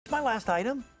my last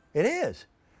item? It is.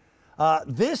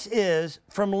 This is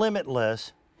from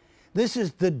Limitless. This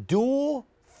is the dual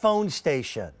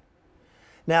PhoneStation.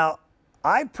 Now,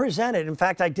 I presented, in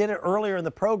fact, I did it earlier in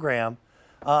the program,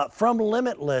 from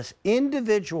Limitless,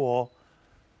 individual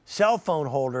cell phone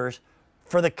holders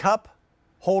for the cup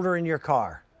holder in your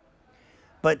car.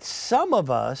 But some of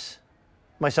us,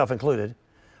 myself included,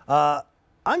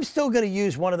 I'm still going to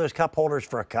use one of those cup holders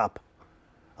for a cup.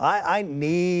 I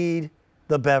need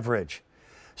the beverage.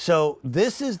 So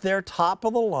this is their top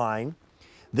of the line.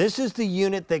 This is the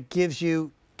unit that gives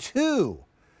you 2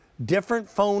 different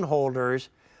phone holders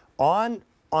on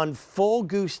full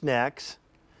goosenecks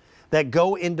that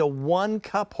go into one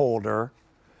cup holder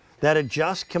that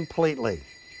adjusts completely.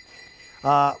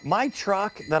 My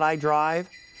truck that I drive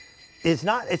it's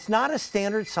not a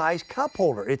standard size cup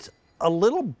holder. It's a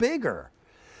little bigger,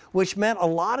 which meant a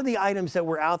lot of the items that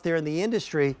were out there in the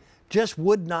industry just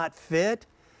would not fit.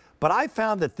 But I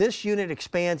found that this unit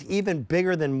expands even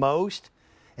bigger than most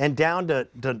and down to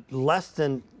less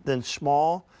than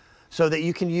small, so that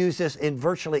you can use this in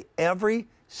virtually every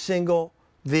single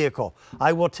vehicle.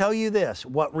 I will tell you this,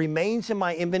 what remains in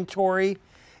my inventory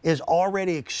is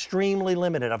already extremely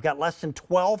limited. I've got less than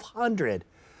 1,200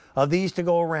 of these to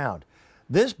go around.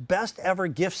 This best ever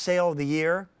gift sale of the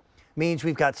year means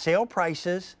we've got sale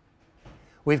prices,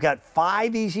 we've got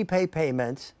 5 easy pay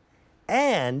payments,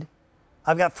 and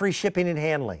I've got free shipping and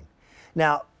handling.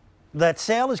 Now, that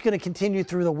sale is going to continue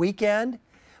through the weekend,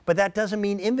 but that doesn't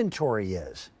mean inventory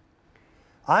is.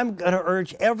 I'm going to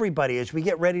urge everybody as we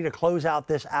get ready to close out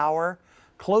this hour,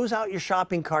 close out your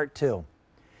shopping cart too.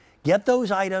 Get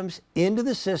those items into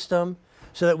the system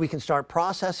so that we can start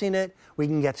processing it, we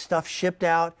can get stuff shipped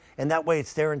out, and that way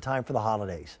it's there in time for the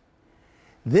holidays.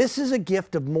 This is a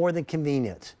gift of more than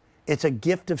convenience. It's a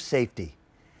gift of safety.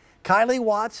 Kylie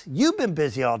Watts, you've been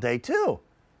busy all day too.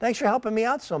 Thanks for helping me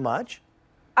out so much.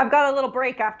 I've got a little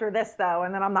break after this though,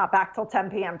 and then I'm not back till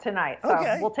 10 p.m. tonight, so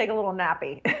okay. We'll take a little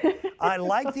nappy. I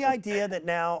like the idea that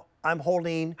now I'm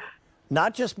holding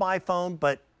not just my phone,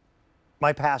 but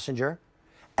my passenger,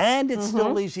 and it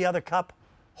still leaves the other cup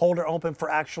holder open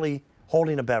for actually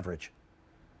holding a beverage.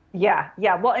 Yeah.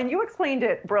 Well, and you explained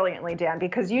it brilliantly, Dan,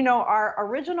 because you know our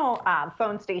original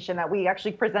PhoneStation that we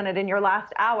actually presented in your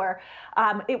last hour,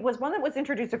 it was one that was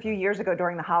introduced a few years ago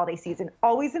during the holiday season.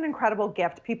 Always an incredible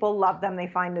gift. People love them. They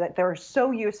find that they're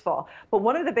so useful. But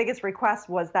one of the biggest requests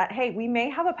was that, hey, we may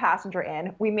have a passenger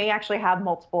in, we may actually have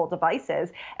multiple devices,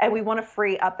 and we want to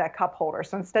free up that cup holder.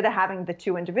 So instead of having the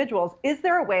 2 individuals, is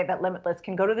there a way that Limitless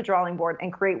can go to the drawing board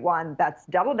and create one that's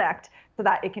double-decked so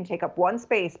that it can take up 1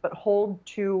 space but hold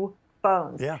 2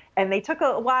 phones? Yeah. And they took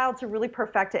a while to really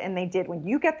perfect it, and they did. When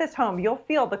you get this home, you'll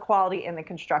feel the quality in the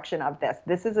construction of this.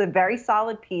 This is a very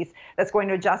solid piece that's going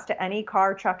to adjust to any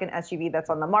car, truck, and SUV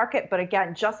that's on the market. But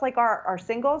again, just like our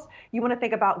singles, you want to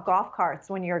think about golf carts.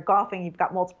 When you're golfing, you've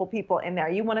got multiple people in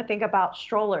there. You want to think about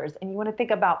strollers, and you want to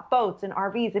think about boats and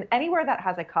RVs and anywhere that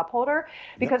has a cup holder,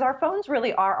 because our phones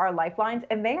really are our lifelines,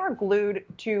 and they are glued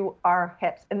to our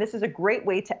hips. And this is a great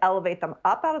way to elevate them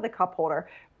up out of the cup holder,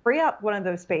 free up one of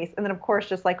those space, and then of course,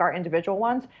 just like our individual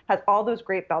ones, has all those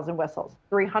great bells and whistles.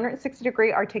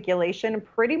 360-degree articulation,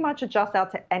 pretty much adjusts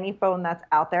out to any phone that's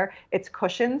out there. It's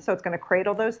cushioned, so it's going to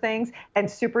cradle those things, and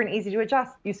super and easy to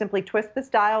adjust. You simply twist this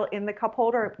dial in the cup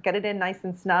holder, get it in nice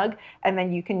and snug, and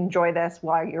then you can enjoy this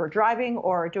while you're driving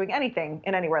or doing anything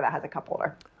in anywhere that has a cup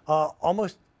holder.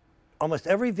 Almost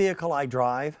every vehicle I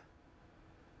drive,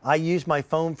 I use my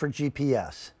phone for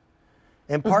GPS.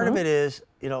 And part of it is,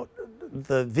 you know,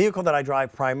 the vehicle that I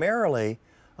drive primarily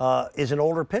is an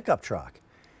older pickup truck,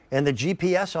 and the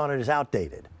GPS on it is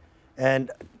outdated.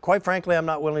 And quite frankly, I'm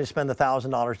not willing to spend the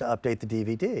 $1,000 to update the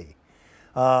DVD.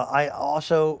 I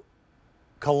also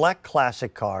collect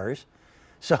classic cars,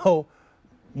 so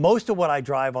most of what I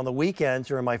drive on the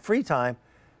weekends or in my free time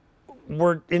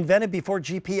were invented before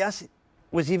GPS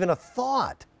was even a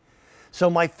thought. So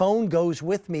my phone goes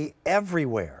with me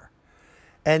everywhere.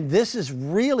 And this is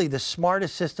really the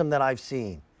smartest system that I've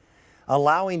seen,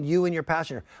 allowing you and your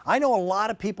passenger. I know a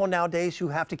lot of people nowadays who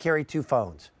have to carry 2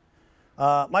 phones.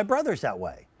 My brother's that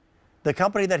way. The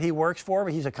company that he works for,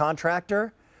 he's a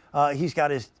contractor. He's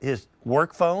got his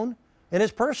work phone and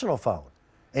his personal phone,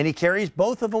 and he carries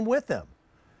both of them with him.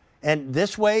 And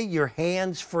this way, you're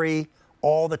hands-free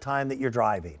all the time that you're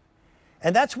driving.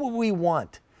 And that's what we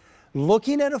want.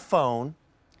 Looking at a phone,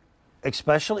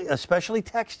 especially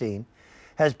texting,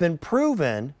 has been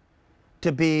proven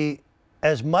to be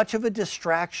as much of a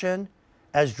distraction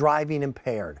as driving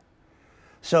impaired.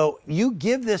 So you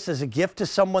give this as a gift to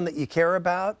someone that you care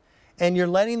about, and you're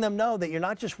letting them know that you're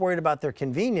not just worried about their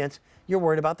convenience, you're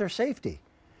worried about their safety.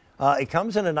 It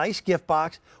comes in a nice gift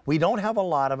box. We don't have a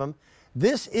lot of them.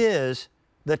 This is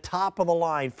the top of the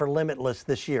line for Limitless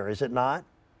this year, is it not?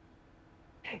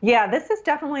 Yeah, this is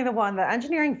definitely the one. The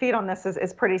engineering feat on this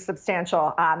is pretty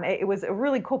substantial. It was a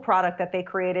really cool product that they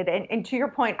created. And to your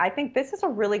point, I think this is a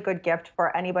really good gift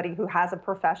for anybody who has a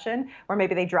profession, or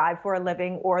maybe they drive for a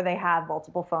living, or they have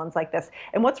multiple phones like this.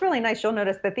 And what's really nice, you'll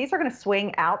notice that these are going to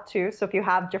swing out too. So if you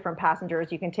have different passengers,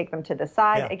 you can take them to the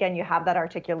side. Yeah. Again, you have that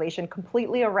articulation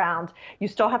completely around. You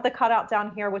still have the cutout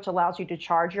down here, which allows you to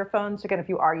charge your phone. So again, if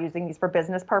you are using these for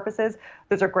business purposes,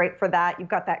 those are great for that. You've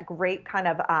got that great kind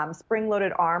of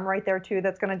spring-loaded arm right there too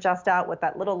that's going to adjust out with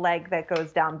that little leg that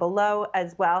goes down below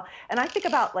as well. And I think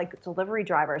about like delivery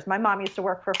drivers. My mom used to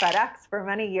work for FedEx for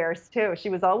many years too. She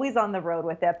was always on the road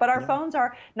with it. But our phones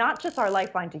are not just our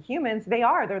lifeline to humans.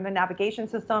 They're the navigation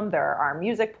system. They're our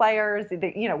music players.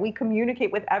 We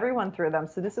communicate with everyone through them.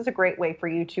 So this is a great way for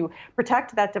you to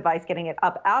protect that device, getting it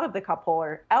up out of the cup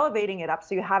holder, elevating it up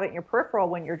so you have it in your peripheral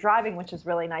when you're driving, which is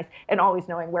really nice, and always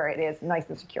knowing where it is, nice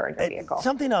and secure in your vehicle.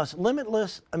 Something else,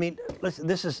 Limitless, I mean, listen,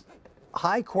 this is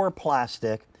high core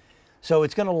plastic, so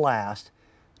it's going to last.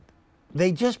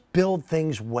 They just build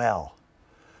things well.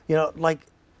 Like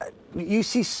you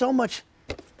see so much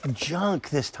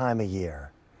junk this time of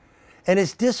year. And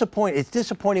it's disappointing. It's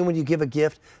disappointing when you give a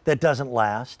gift that doesn't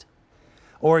last,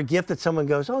 or a gift that someone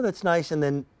goes, oh, that's nice, and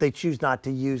then they choose not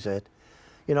to use it.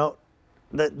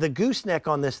 The gooseneck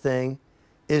on this thing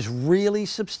is really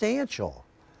substantial.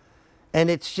 And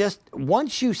it's just,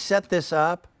 once you set this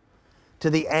up to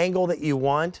the angle that you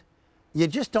want, you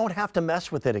just don't have to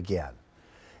mess with it again.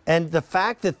 And the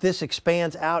fact that this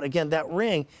expands out, again, that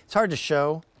ring, it's hard to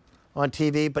show on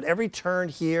TV, but every turn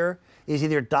here is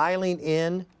either dialing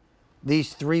in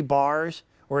these 3 bars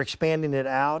or expanding it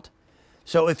out.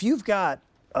 So if you've got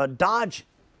a Dodge,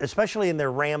 especially in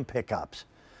their Ram pickups,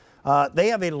 they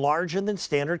have a larger than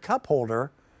standard cup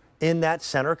holder in that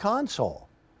center console.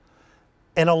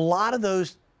 And a lot of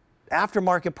those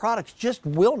aftermarket products just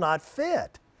will not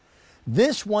fit.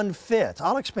 This one fits.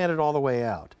 I'll expand it all the way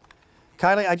out.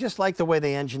 Kylie, I just like the way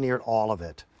they engineered all of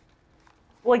it.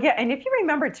 Well, yeah, and if you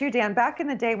remember too, Dan, back in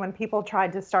the day when people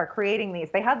tried to start creating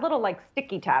these, they had little like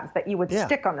sticky tabs that you would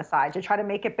stick on the side to try to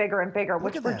make it bigger and bigger,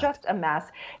 which were just a mess.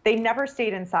 They never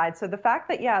stayed inside. So the fact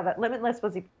that, that Limitless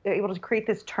was able to create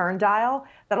this turn dial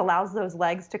that allows those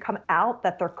legs to come out,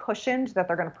 that they're cushioned, that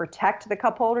they're going to protect the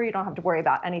cup holder. You don't have to worry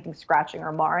about anything scratching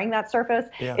or marring that surface.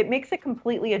 Yeah. It makes it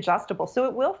completely adjustable. So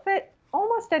it will fit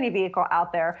almost any vehicle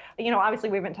out there. Obviously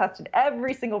we haven't tested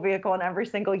every single vehicle in every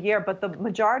single year, but the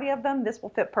majority of them, this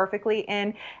will fit perfectly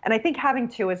in. And I think having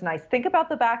 2 is nice. Think about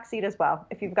the back seat as well.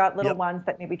 If you've got little ones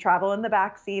that maybe travel in the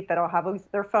back seat that'll have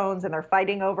their phones and they're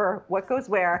fighting over what goes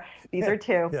where, these are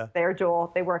 2. They're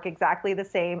dual. They work exactly the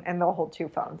same, and they'll hold 2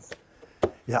 phones.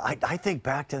 Yeah, I think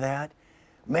back to that.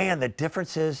 Man, the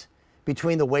differences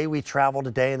between the way we travel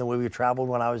today and the way we traveled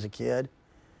when I was a kid.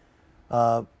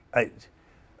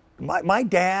 My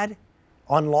dad,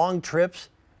 on long trips,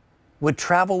 would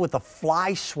travel with a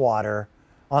fly swatter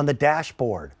on the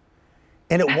dashboard.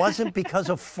 And it wasn't because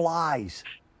of flies.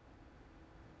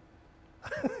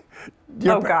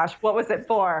 Oh, gosh. What was it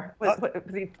for? Was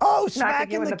he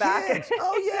smacking the kids.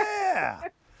 Oh, yeah.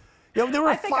 There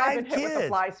were 5 kids. I've been hit with a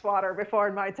fly swatter before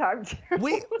in my time, too.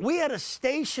 We had a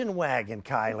station wagon,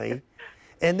 Kylie,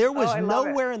 and there was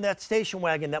nowhere in that station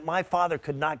wagon that my father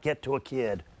could not get to a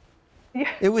kid. Yeah.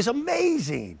 It was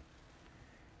amazing.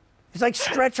 He's like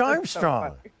Stretch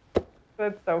Armstrong.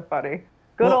 That's so funny.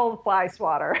 Good old fly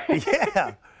swatter.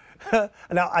 Yeah.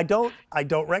 Now I don't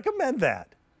recommend that.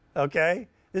 Okay,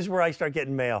 this is where I start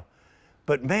getting mail.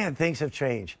 But man, things have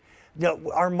changed.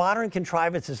 Our modern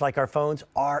contrivances, like our phones,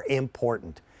 are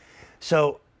important.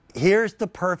 So here's the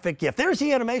perfect gift. There's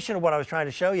the animation of what I was trying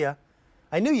to show you.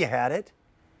 I knew you had it.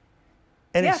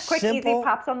 And it's quick, simple. Easy,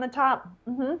 pops on the top.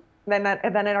 And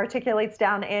then it articulates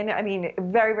down in. I mean,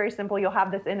 very, very simple. You'll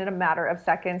have this in a matter of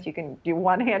seconds. You can do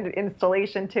one-hand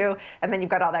installation too, and then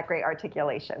you've got all that great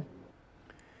articulation.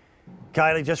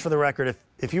 Kylie, just for the record,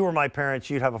 if you were my parents,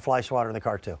 you'd have a fly swatter in the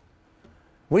car too.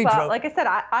 Like I said,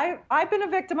 I've been a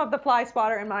victim of the fly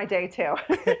swatter in my day too.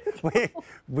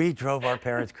 we drove our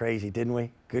parents crazy, didn't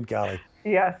we? Good golly.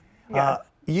 Yes.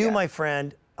 My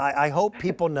friend, I hope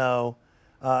people know,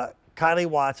 Kylie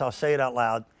Watts, I'll say it out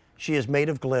loud, she is made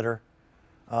of glitter.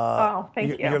 Thank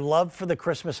you. Your love for the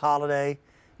Christmas holiday,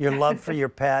 your love for your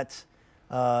pets,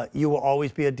 you will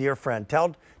always be a dear friend.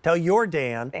 Tell your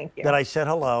Dan that I said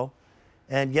hello,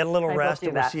 and get a little rest,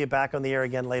 and we'll see you back on the air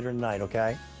again later tonight,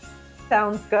 okay?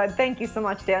 Sounds good. Thank you so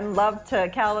much, Dan. Love to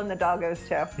Cal and the doggos,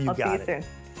 too. I'll see you soon.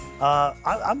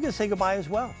 I'm going to say goodbye as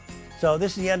well. So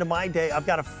this is the end of my day. I've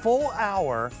got a full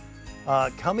hour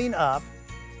coming up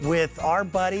with our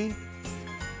buddy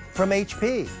from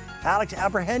HP, Alex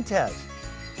Abrahentes,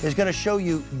 is going to show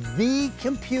you the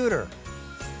computer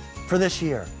for this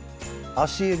year. I'll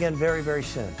see you again very, very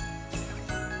soon.